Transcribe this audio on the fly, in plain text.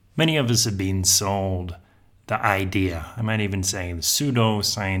Many of us have been sold the idea, I might even say the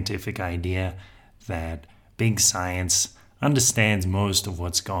pseudo-scientific idea, that big science understands most of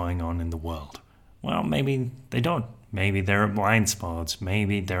what's going on in the world. Well, maybe they don't. Maybe there are blind spots.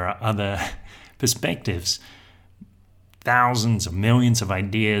 Maybe there are other perspectives. Thousands of millions of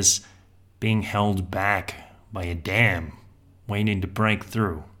ideas being held back by a dam waiting to break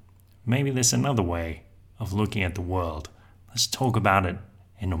through. Maybe there's another way of looking at the world. Let's talk about it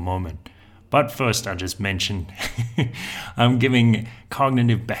in a moment. But first, I just mentioned I'm giving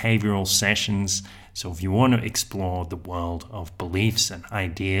cognitive behavioral sessions. So if you want to explore the world of beliefs and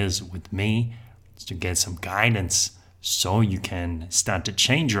ideas with me, to get some guidance so you can start to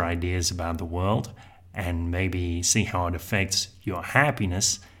change your ideas about the world and maybe see how it affects your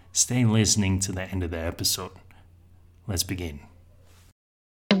happiness, stay listening to the end of the episode. Let's begin.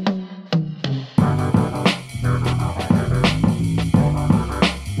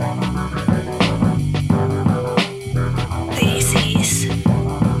 This is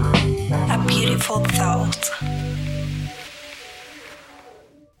a beautiful thought.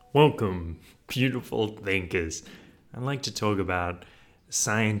 Welcome, beautiful thinkers. I'd like to talk about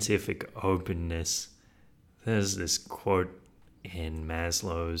scientific openness. There's this quote in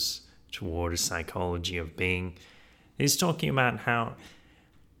Maslow's Toward a Psychology of Being. He's talking about how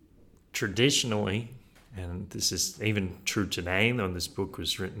traditionally, and this is even true today, though this book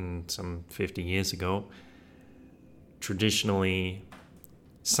was written some 50 years ago, traditionally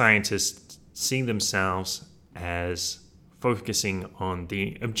scientists see themselves as focusing on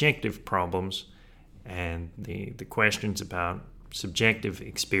the objective problems and the questions about subjective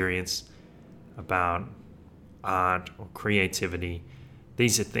experience, about art or creativity.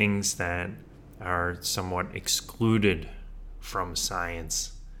 These are things that are somewhat excluded from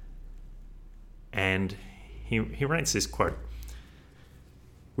science. And he writes this quote: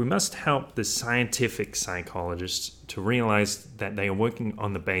 "We must help the scientific psychologists to realize that they are working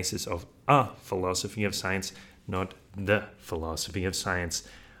on the basis of a philosophy of science, not the philosophy of science,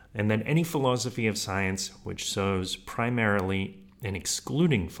 and that any philosophy of science which serves primarily an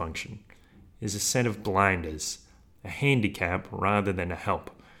excluding function is a set of blinders, a handicap rather than a help.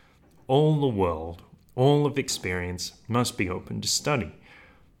 All the world, all of experience must be open to study.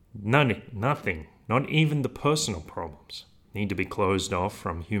 Nothing, not even the personal problems, need to be closed off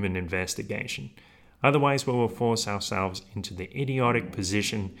from human investigation. Otherwise we will force ourselves into the idiotic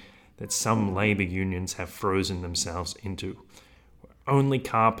position that some labor unions have frozen themselves into. Only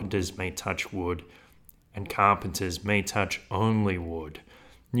carpenters may touch wood, and carpenters may touch only wood.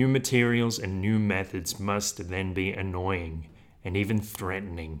 New materials and new methods must then be annoying and even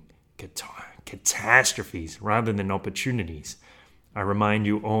threatening, catastrophes rather than opportunities. I remind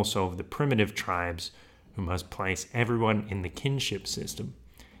you also of the primitive tribes who must place everyone in the kinship system.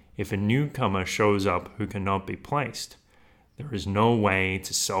 If a newcomer shows up who cannot be placed, there is no way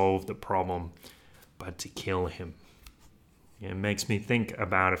to solve the problem but to kill him." It makes me think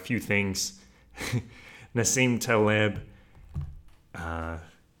about a few things. Nassim Taleb,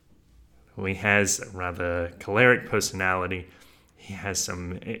 who has a rather choleric personality. He has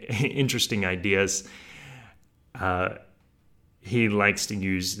some interesting ideas. He likes to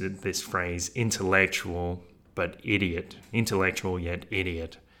use this phrase, intellectual but idiot. Intellectual yet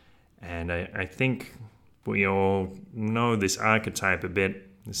idiot. And I think we all know this archetype a bit.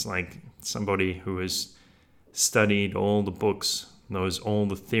 It's like somebody who has studied all the books, knows all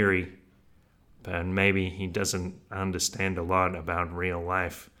the theory, but maybe he doesn't understand a lot about real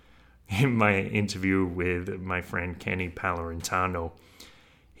life. In my interview with my friend Kenny Palorentano,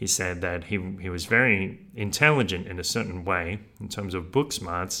 he said that he was very intelligent in a certain way in terms of book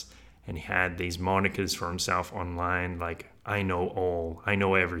smarts, and he had these monikers for himself online like, I know all, I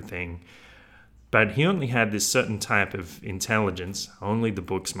know everything. But he only had this certain type of intelligence, only the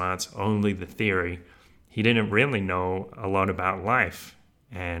book smarts, only the theory. He didn't really know a lot about life.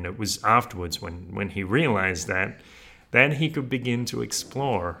 And it was afterwards when he realized that he could begin to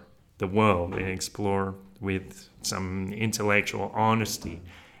explore the world and explore with some intellectual honesty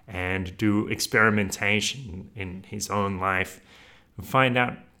and do experimentation in his own life and find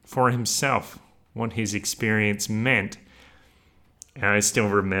out for himself what his experience meant. And I still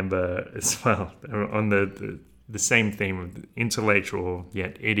remember as well, on the same theme of intellectual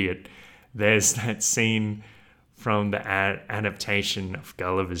yet idiot, there's that scene from the adaptation of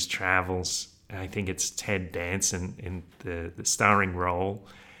Gulliver's Travels. I think it's Ted Danson in the starring role.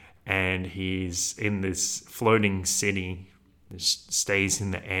 And he's in this floating city that stays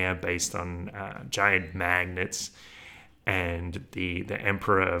in the air based on giant magnets. And the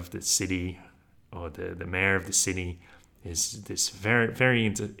emperor of the city, or the mayor of the city, is this very, very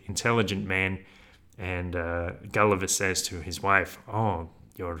intelligent man. And Gulliver says to his wife, "Oh,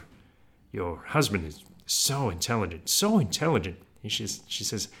 your husband is so intelligent, so intelligent." She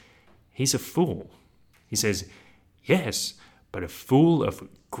says, "He's a fool." He says, "Yes, but a fool of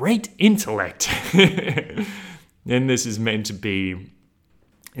great intellect." And this is meant to be,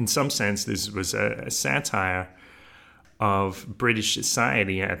 in some sense, this was a satire of British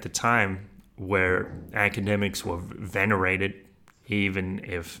society at the time, where academics were venerated even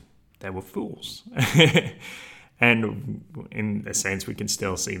if they were fools. And in a sense, we can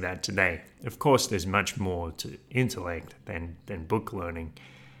still see that today. Of course, there's much more to intellect than book learning.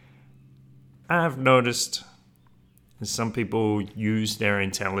 I've noticed some people use their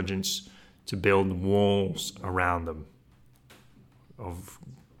intelligence to build walls around them of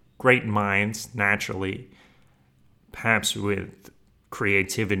great minds, naturally, perhaps with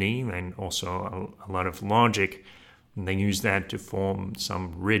creativity and also a lot of logic. And they use that to form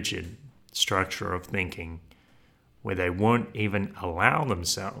some rigid structure of thinking where they won't even allow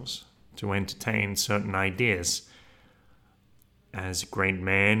themselves to entertain certain ideas. As a great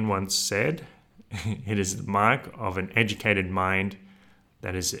man once said, it is the mark of an educated mind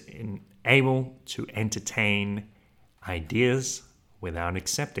that is able to entertain ideas without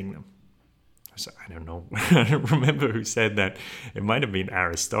accepting them. So I don't know. I don't remember who said that. It might have been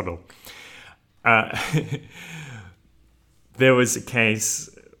Aristotle. There was a case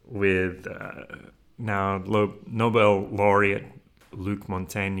with now Nobel laureate Luc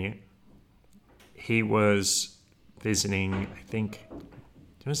Montaigne. He was visiting, I think,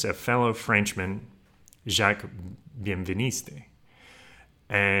 there was a fellow Frenchman, Jacques Bienveniste.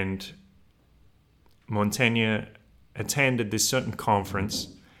 And Montaigne attended this certain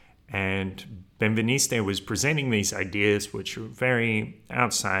conference, and Benveniste was presenting these ideas which were very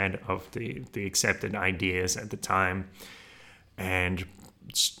outside of the accepted ideas at the time, and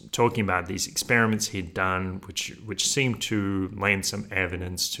talking about these experiments he'd done, which seemed to lend some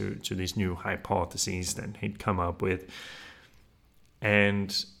evidence to these new hypotheses that he'd come up with.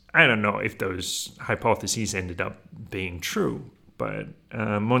 And I don't know if those hypotheses ended up being true, but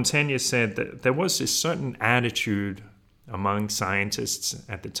Montaigne said that there was this certain attitude among scientists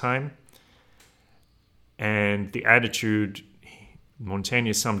at the time. And the attitude,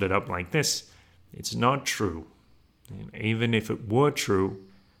 Montaigne summed it up like this: it's not true. And even if it were true,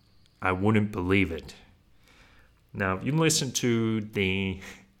 I wouldn't believe it. Now, if you listen to the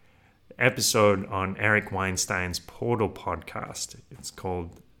episode on Eric Weinstein's Portal podcast, it's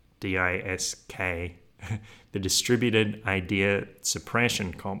called DISK, the Distributed Idea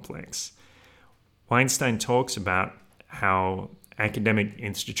Suppression Complex. Weinstein talks about how academic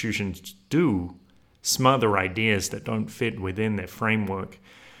institutions do smother ideas that don't fit within their framework.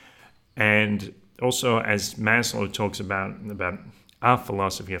 And also, as Maslow talks about our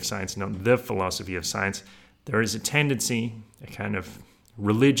philosophy of science, not the philosophy of science, there is a tendency, a kind of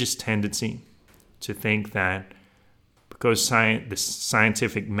religious tendency, to think that because the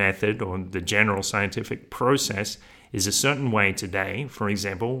scientific method or the general scientific process is a certain way today, for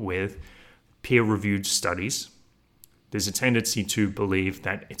example, with peer-reviewed studies, there's a tendency to believe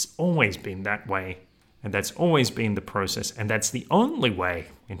that it's always been that way, and that's always been the process, and that's the only way,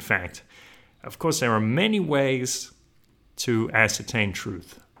 in fact. Of course, there are many ways to ascertain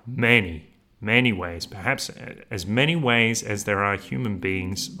truth. Many, many ways. Perhaps as many ways as there are human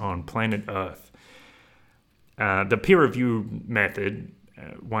beings on planet Earth. The peer review method,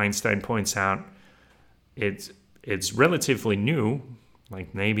 Weinstein points out, it's relatively new,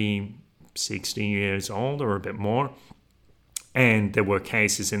 like maybe 60 years old or a bit more. And there were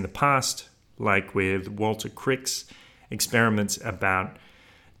cases in the past, like with Walter Crick's experiments about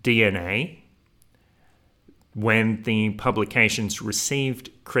DNA. When the publications received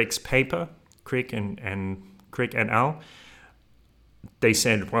Crick's paper, Crick and Crick et al., they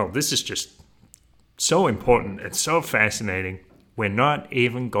said, well, this is just so important, it's so fascinating, we're not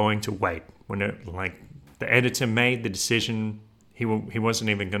even going to wait. Like the editor made the decision, he wasn't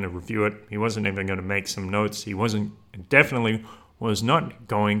even going to review it, he wasn't even going to make some notes, definitely was not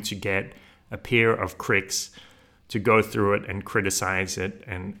going to get a peer of Crick's to go through it and criticize it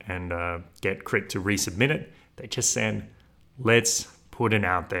and get Crick to resubmit it. They just said, let's put it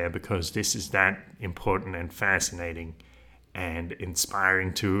out there because this is that important and fascinating and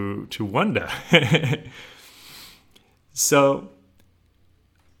inspiring to wonder. So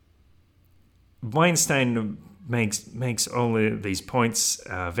Weinstein makes all of these points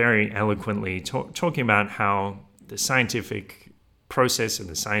very eloquently, talking about how the scientific process and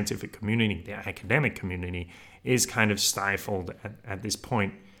the scientific community, the academic community, is kind of stifled at this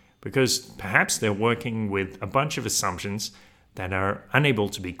point because perhaps they're working with a bunch of assumptions that are unable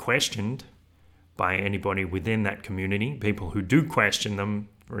to be questioned by anybody within that community. People who do question them,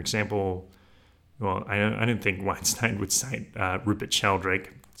 for example, well, I don't think Weinstein would cite Rupert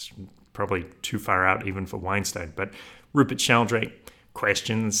Sheldrake. It's probably too far out even for Weinstein, but Rupert Sheldrake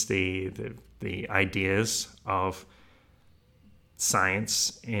questions the ideas of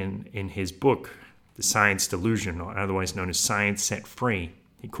science in his book, The Science Delusion, or otherwise known as Science Set Free.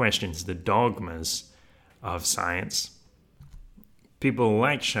 He questions the dogmas of science. People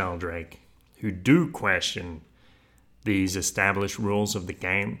like Sheldrake, who do question these established rules of the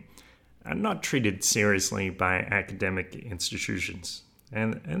game, are not treated seriously by academic institutions.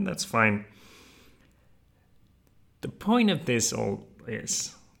 And that's fine. The point of this all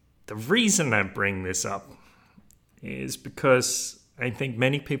is, the reason I bring this up is because I think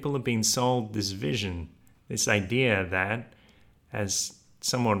many people have been sold this vision, this idea that, as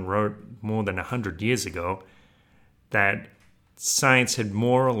someone wrote more than 100 years ago, that science had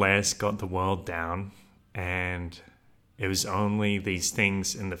more or less got the world down, and it was only these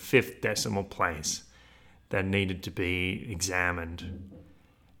things in the 5th decimal place that needed to be examined.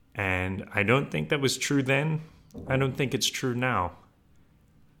 And I don't think that was true then. I don't think it's true now.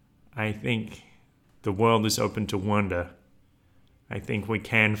 I think the world is open to wonder. I think we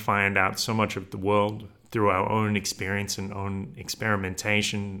can find out so much of the world through our own experience and own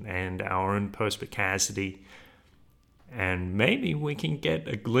experimentation and our own perspicacity. And maybe we can get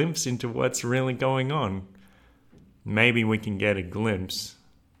a glimpse into what's really going on. Maybe we can get a glimpse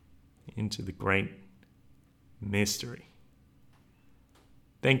into the great mystery.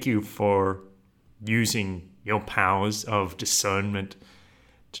 Thank you for using your powers of discernment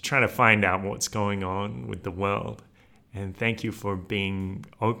to try to find out what's going on with the world. And thank you for being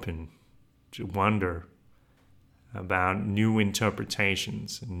open to wonder about new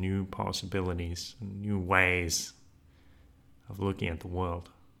interpretations and new possibilities and new ways of looking at the world.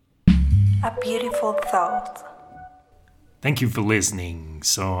 A beautiful thought. Thank you for listening.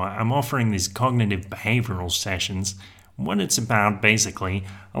 So I'm offering these cognitive behavioral sessions. What it's about, basically,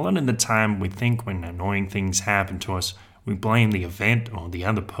 a lot of the time we think when annoying things happen to us, we blame the event or the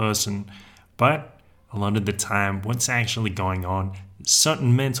other person. But a lot of the time, what's actually going on,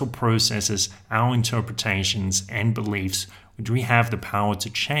 certain mental processes, our interpretations and beliefs, which we have the power to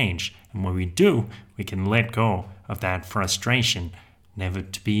change. And when we do, we can let go of that frustration, never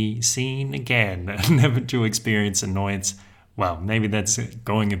to be seen again, never to experience annoyance. Well, maybe that's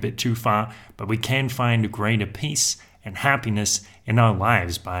going a bit too far, but we can find a greater peace and happiness in our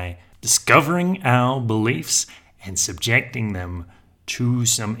lives by discovering our beliefs and subjecting them to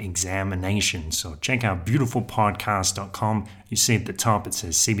some examination. So check out beautifulpodcast.com. You see at the top it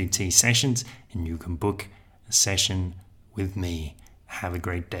says CBT sessions, and you can book a session with me. Have a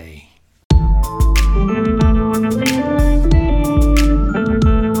great day.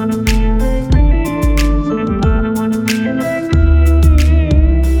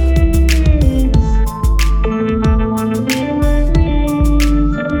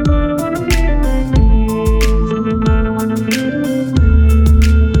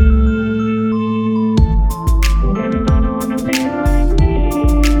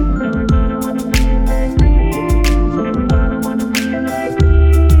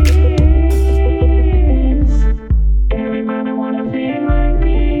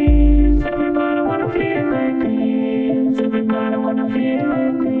 I wanna feel